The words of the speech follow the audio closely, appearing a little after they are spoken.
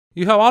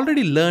You have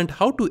already learned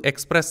how to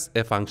express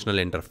a functional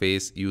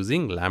interface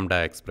using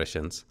lambda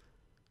expressions.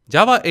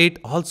 Java 8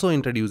 also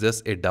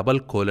introduces a double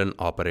colon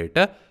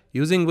operator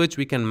using which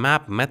we can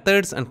map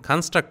methods and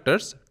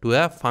constructors to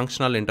a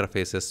functional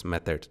interfaces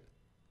method.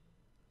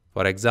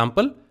 For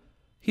example,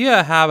 here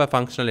I have a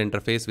functional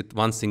interface with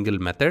one single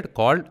method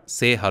called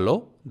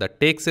sayHello that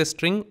takes a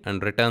string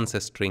and returns a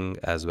string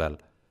as well.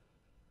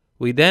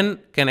 We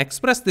then can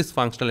express this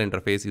functional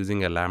interface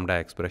using a lambda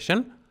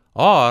expression,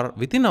 or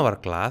within our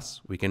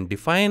class we can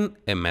define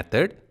a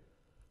method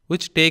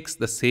which takes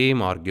the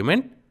same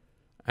argument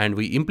and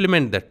we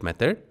implement that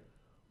method.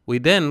 We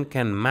then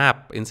can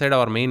map inside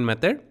our main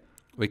method,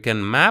 we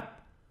can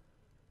map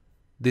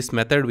this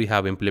method we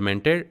have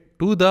implemented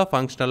to the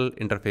functional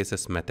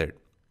interfaces method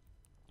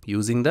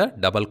using the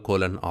double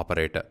colon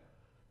operator.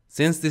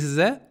 Since this is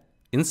an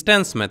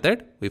instance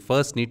method, we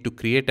first need to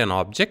create an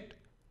object,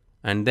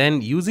 and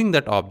then using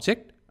that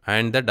object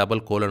and the double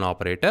colon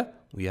operator,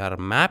 we are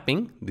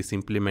mapping this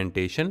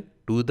implementation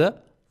to the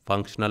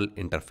functional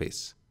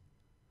interface.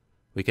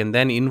 We can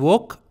then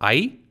invoke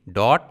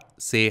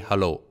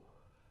i.sayHello,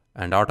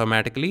 and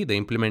automatically the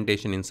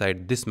implementation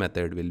inside this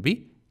method will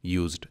be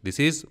used. This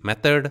is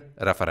method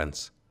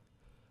reference.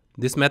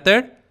 This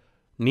method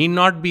need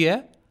not be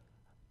a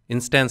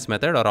instance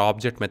method or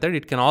object method.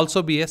 It can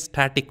also be a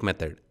static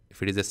method.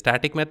 If it is a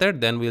static method,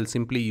 then we will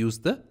simply use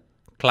the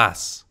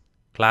class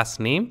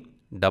name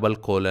double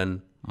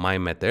colon my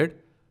method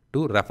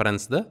to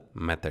reference the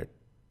method.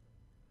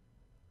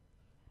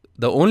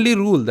 The only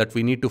rule that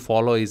we need to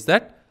follow is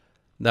that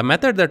the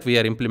method that we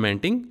are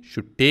implementing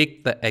should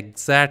take the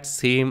exact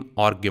same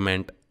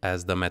argument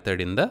as the method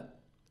in the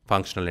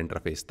functional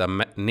interface.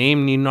 The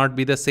name need not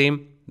be the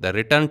same. The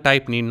return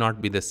type need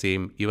not be the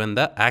same. Even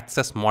the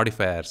access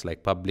modifiers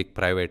like public,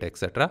 private,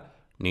 etc.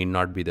 need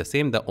not be the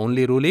same. The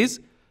only rule is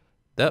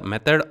the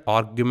method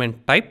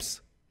argument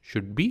types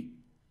should be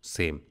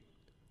same.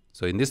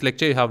 So in this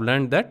lecture, you have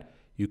learned that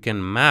you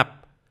can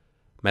map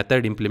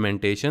method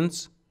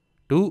implementations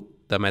to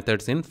the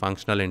methods in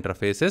functional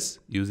interfaces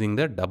using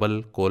the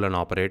double colon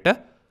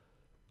operator.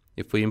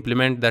 If we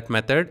implement that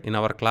method in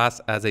our class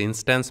as an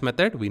instance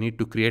method, we need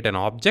to create an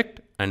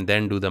object and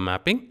then do the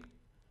mapping.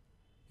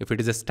 If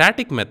it is a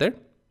static method,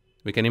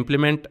 we can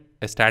implement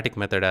a static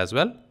method as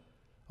well,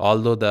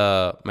 although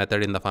the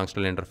method in the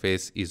functional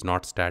interface is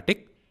not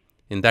static.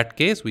 In that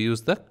case, we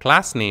use the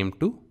class name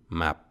to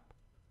map.